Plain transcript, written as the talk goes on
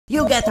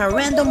You get a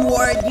random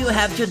word, you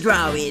have to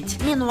draw it.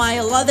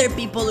 Meanwhile, other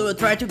people will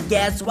try to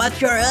guess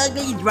what your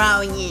ugly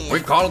drawing is. We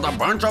called a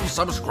bunch of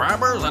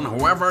subscribers, and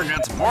whoever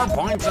gets more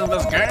points in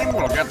this game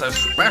will get a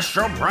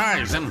special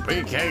prize in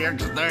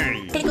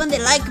PKXD. Click on the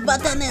like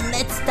button and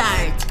let's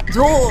start.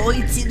 Oh,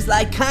 it seems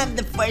like I'm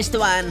the first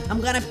one. I'm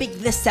gonna pick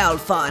the cell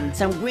phone.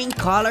 Some green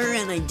color,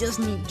 and I just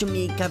need to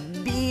make a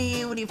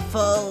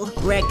beautiful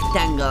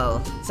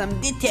rectangle.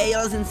 Some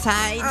details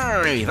inside.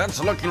 Hey,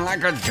 that's looking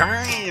like a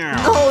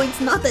giant. No,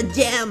 it's not a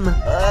gem.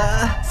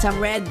 Some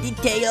red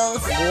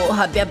details. Oh,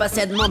 Habeba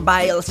said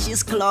mobile.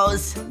 She's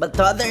close, but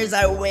others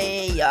are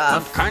way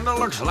off. That kinda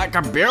looks like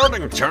a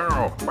building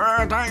too,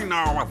 but I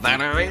know what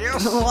that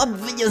is.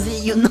 Obviously,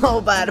 you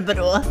know,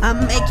 Barbaro.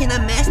 I'm making a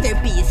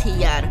masterpiece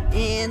here,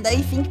 and I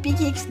think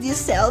PKXD's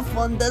cell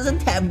phone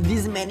doesn't have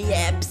this many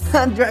apps.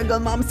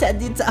 Dragon Mom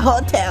said it's a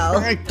hotel.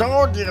 I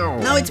told you.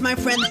 Now it's my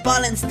friend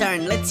Pollen's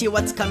turn. Let's see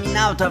what's coming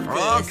out of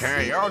this.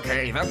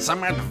 Okay, that's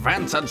some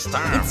advanced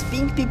stuff. It's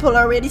pink. People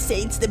already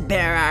say it's the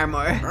bear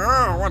armor.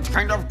 Oh, what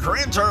kind of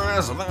creature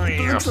is this?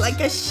 Looks like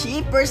a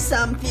sheep or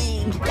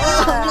something.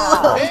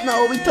 Oh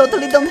no, we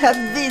totally don't have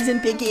this in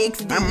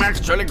PKXD. I'm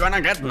actually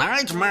gonna get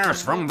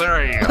nightmares from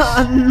this.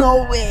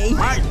 No way.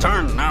 My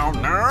turn now,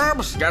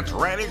 Nerbs. Get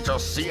ready to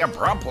see a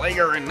pro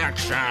player in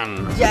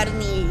action.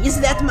 Journey, is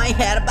that my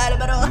hair,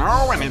 Barbaro?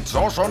 No, and it's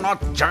also not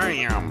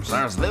giants.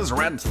 There's this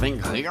red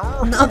thing here.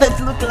 No, that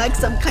looks like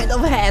some kind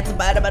of hat,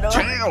 Barbaro.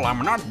 Chill,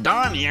 I'm not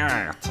done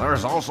yet.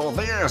 There's also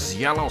this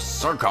yellow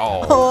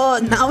circle. Oh,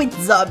 now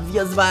it's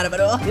obvious,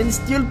 Barbaro. And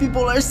still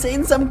people are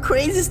saying some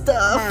crazy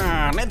stuff.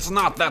 Man, it's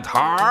not that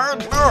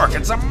hard. Look,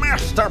 it's a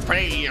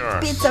masterpiece.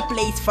 Pizza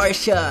place for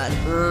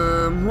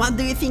sure. What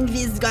do you think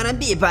this is gonna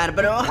be,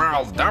 Barbaro?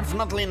 Well,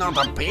 definitely not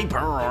a paper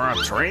or a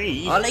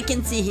tree. All I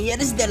can see here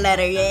is the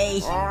letter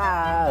A.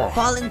 Oh.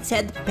 Colin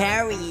said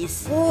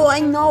Paris. Oh, I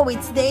know,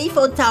 it's the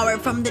Eiffel Tower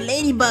from the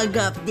Ladybug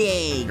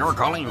update. You're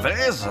calling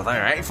this the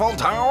Eiffel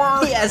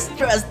Tower? Yes,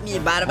 trust me,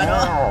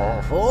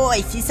 Barbaro. Oh,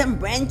 I see some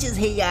branches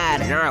here.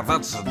 Yeah,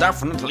 that's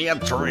definitely a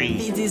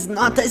tree. This is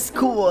not a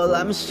school,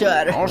 I'm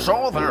sure.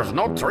 Also, there's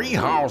no tree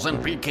house in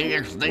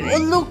PKXD. Oh,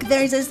 look,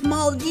 there's a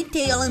small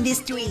detail in this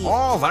tree.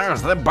 Oh,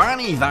 there's the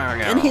bunny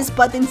there. And he's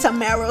putting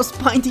some arrows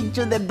pointing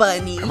to the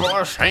bunny. People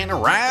are saying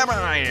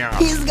rabbit.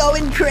 He's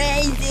going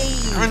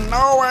crazy. And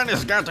no one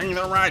is getting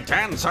the right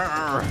answer.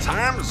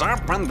 Time's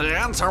up, and the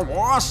answer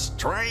was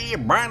tree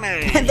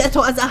bunny. That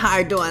was a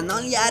hard one.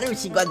 Only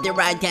Arushi got the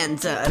right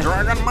answer.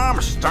 Dragon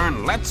Mom's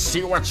turn. Let's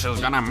see what she's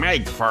gonna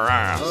make for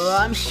us. Oh,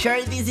 I'm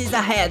sure this is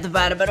a head,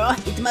 Barbaro.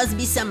 It must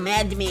be some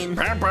admin.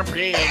 Peppa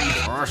Pig.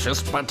 Oh,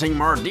 she's putting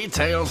more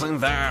details in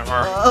there.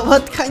 Oh,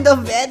 what kind of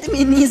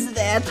admin is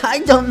that? I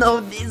don't know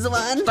this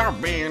one.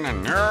 Stop being a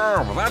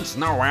nerd. That's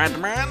no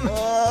admin.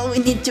 Oh, we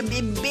need to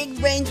be big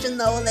brain to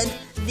know that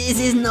this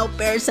is no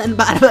person,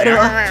 Barbaro.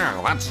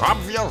 Yeah, that's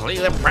obviously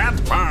the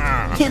pet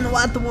part. In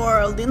what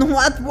world? In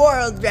what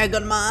world,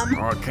 Dragon Mom?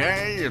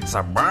 Okay, it's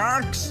a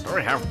box. Do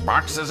we have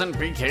boxes in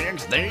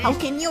PKXD? How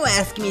can you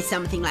ask me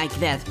something like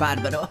that,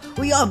 Barbaro?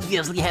 We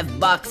obviously have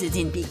boxes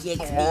in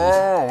PKXD.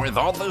 Oh, with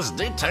all these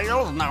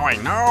details, now I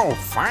know.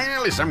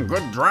 Finally, some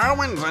good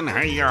drawings in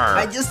here.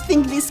 I just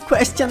think this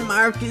question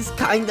mark is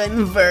kinda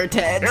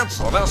inverted. It's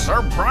the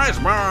surprise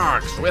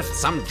box with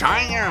some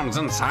giants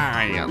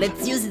inside.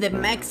 Let's use the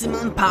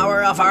maximum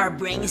power of our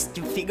brains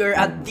to figure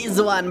out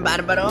this one,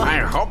 Barbaro. I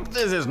hope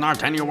this is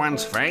not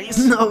anyone's face.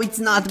 No, it's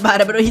not,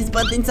 Barbaro. He's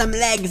putting some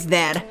legs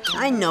there.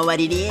 I know what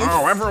it is.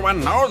 Oh,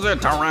 everyone knows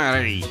it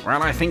already.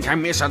 Well, I think I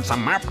missed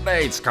some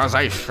updates, cause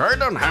I sure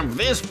don't have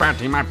this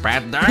part in my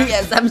pet deck.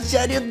 Yes, I'm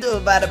sure you do,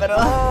 Barbaro.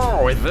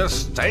 Oh, with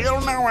this tail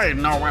now I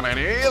know what it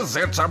is.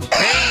 It's a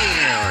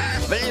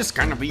pig. This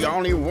can be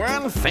only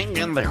one thing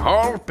in the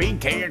whole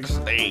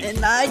PKXD.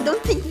 And I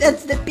don't think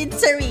that's the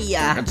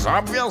pizzeria. It's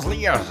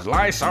obviously a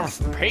slice of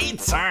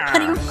pizza.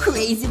 Are you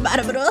crazy,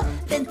 Barbaro?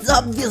 That's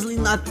obviously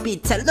not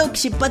pizza. Look,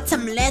 she put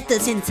some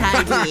lettuce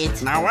inside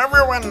it. Now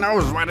everyone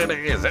knows what it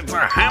is. It's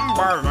a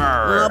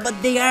hamburger. Oh,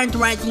 but they aren't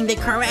writing the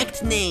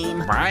correct name.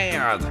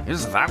 Bad.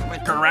 Is that the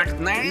correct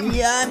name?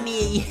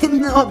 Yummy.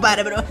 No,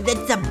 Barbaro,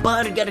 that's a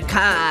burger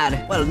car.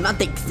 Well,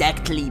 not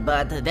exactly,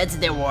 but that's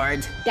the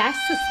word. That's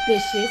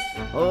suspicious.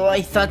 Oh,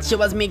 I thought she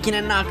was making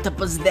an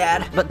octopus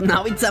there, but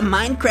now it's a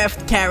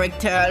Minecraft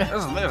character.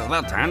 Is this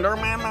the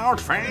Tenderman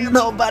outfit?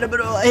 No,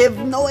 Barbaro, I have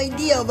no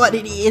idea what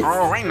it is.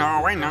 Oh, I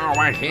know,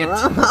 I hit.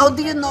 How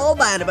do you know,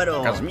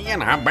 Barbaro? Because me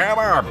and Habeba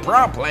are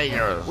pro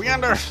players. We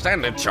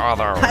understand each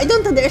other. I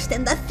don't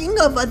understand a thing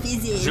of what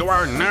this is. You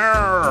are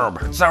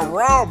Nerb. It's a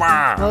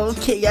robot.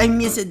 Okay, I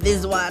missed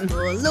this one.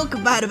 Oh, look,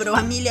 Barbaro,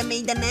 Amelia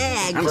made an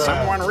egg. And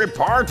someone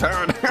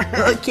reported.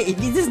 Okay,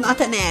 this is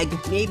not an egg.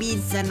 Maybe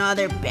it's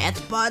another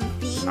pet pod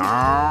thing? No.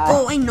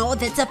 Oh, I know,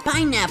 that's a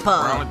pineapple.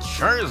 Well, it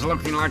sure is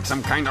looking like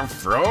some kind of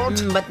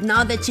fruit. But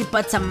now that she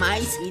put some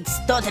ice, it's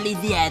totally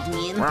the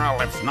admin?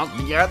 Well, if not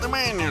the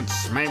admin,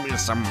 it's maybe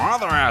some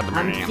other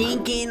admin.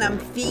 I'm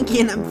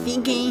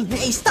thinking.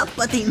 Hey, stop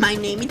putting my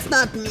name, it's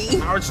not me.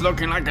 Now it's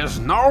looking like a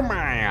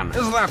snowman.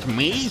 Is that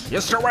me?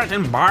 Is it right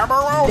in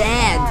Barbaro?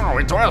 Dad. Oh,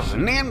 it was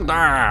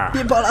Ninda.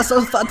 People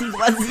also thought it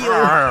was you.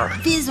 Arr.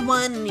 This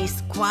one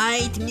is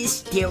quite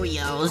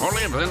mysterious. Who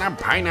lives in a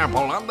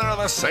pineapple under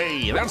the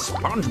sea? That's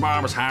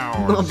SpongeBob's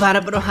house. No,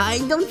 Barbaro, I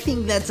don't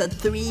think that's a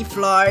 3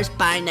 floors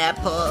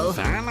pineapple.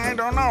 Then I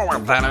don't know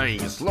what that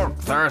is. Look,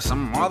 there's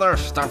some other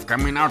stuff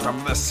coming out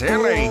of the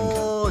ceiling.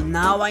 Oh,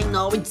 now I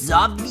know it's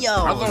obvious.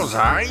 Are those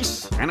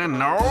eyes? And a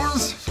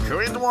nose?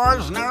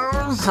 Squidward's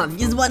nose? Oh,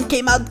 this one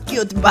came out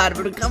cute,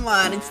 Barbaro. Come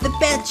on, it's the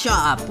pet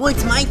shop. Oh,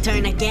 it's my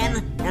turn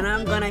again, and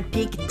I'm gonna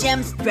pick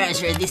Gem's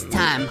treasure this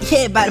time.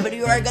 Yeah, Barbaro,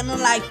 you are gonna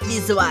like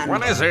this one.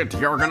 What is it?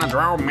 You're gonna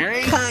draw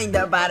me?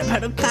 Kinda,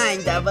 Barbaro,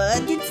 kinda,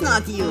 but it's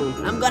not you.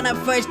 I'm gonna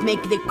first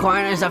make the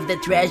corners of the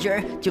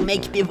treasure to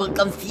make people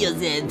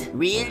confused.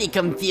 Really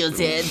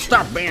confused.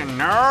 Stop being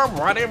noob.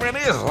 What if it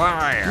is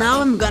there?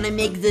 Now I'm gonna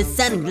make the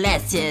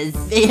sunglasses.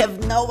 They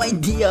have no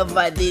idea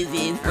what this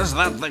is. Is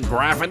that the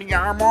gravity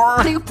armor?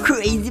 Are you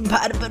crazy,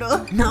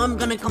 Barbaro? Now I'm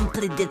gonna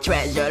complete the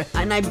treasure,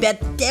 and I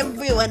bet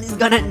everyone is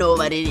gonna know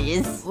what it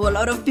is. Oh, a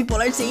lot of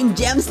people are saying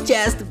Gem's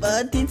chest,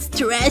 but it's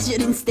treasure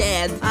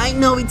instead. I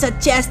know it's a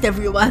chest,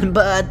 everyone,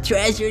 but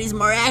treasure is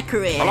more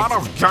accurate. A lot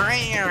of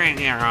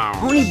giant.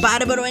 Only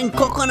Barbaro and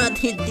Coconut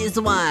hit this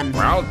one.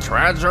 Well,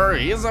 treasure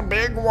is a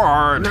big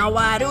word. Now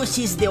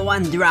Arushi's the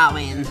one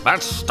drawing.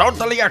 That's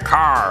totally a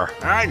car.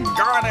 I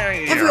got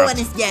it. Everyone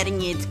is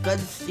getting it,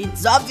 cause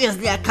it's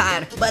obviously a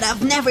car. But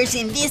I've never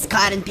seen this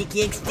car in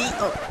PKXD.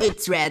 Oh,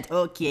 it's red,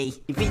 okay.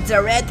 If it's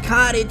a red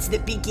car, it's the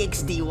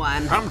PKXD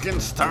one.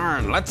 Pumpkin's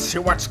turn. Let's see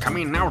what's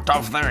coming out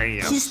of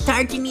there. She's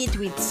starting it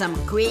with some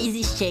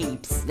crazy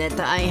shapes that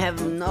I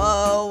have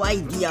no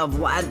idea of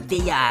what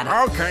they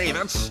are. Okay,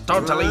 that's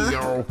totally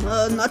you.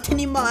 Not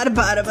anymore,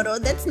 Barbaro,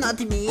 that's not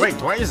me. Wait,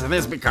 why is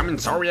this becoming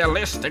so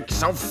realistic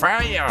so fast?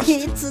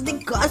 It's the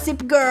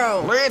Gossip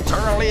Girl.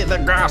 Literally the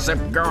Gossip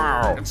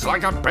Girl. It's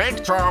like a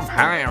picture of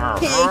her.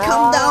 Hey,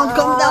 calm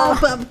down,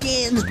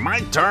 Pumpkin. It's my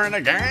turn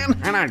again,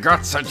 and I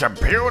got such a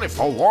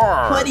beautiful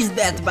word. What is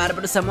that,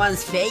 Barbaro?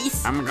 Someone's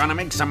face? I'm gonna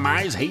make some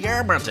eyes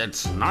here, but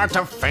it's not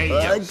a face.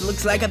 It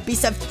looks like a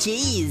piece of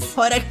cheese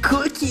or a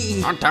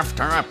cookie. Not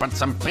after I put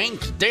some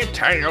pink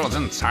details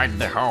inside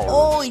the hole.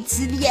 Oh, it's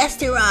the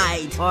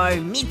asteroid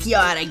or meteor,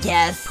 I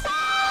guess.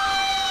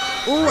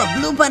 Oh, a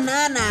blue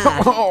banana.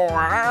 Oh,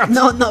 what?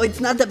 No, it's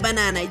not a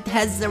banana. It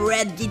has a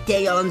red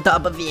detail on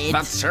top of it.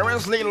 That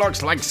seriously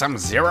looks like some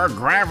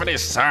zero-gravity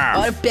stuff.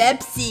 Or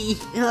Pepsi.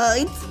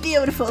 It's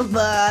beautiful,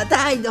 but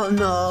I don't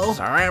know.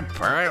 Sorry,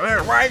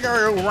 why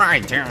are you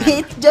writing?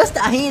 It's just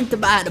a hint,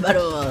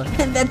 Barbaro.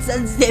 And that's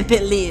a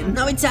Zeppelin.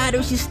 Now it's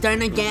Arushi's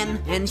turn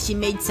again, and she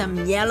made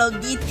some yellow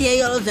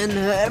details, and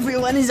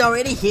everyone is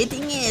already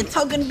hitting it.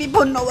 How can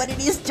people know what it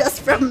is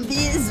just from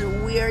this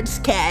weird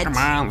sketch? Come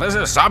on, this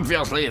is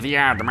obviously the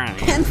admin.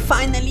 And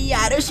finally,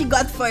 Arushi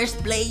got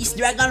first place,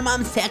 Dragon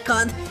Mom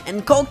second,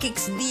 and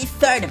CokeXD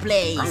third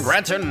place.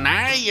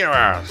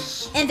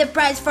 Congratulations! And the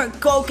prize for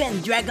Coke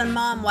and Dragon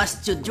Mom was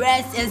to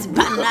dress as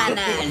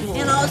bananas,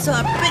 and also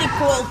a pretty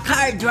cool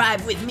car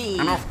drive with me.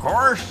 And of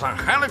course, a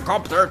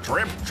helicopter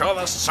trip to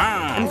the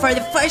sun. And for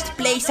the first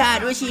place,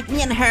 Arushi,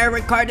 me and her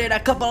recorded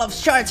a couple of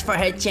shorts for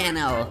her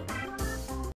channel.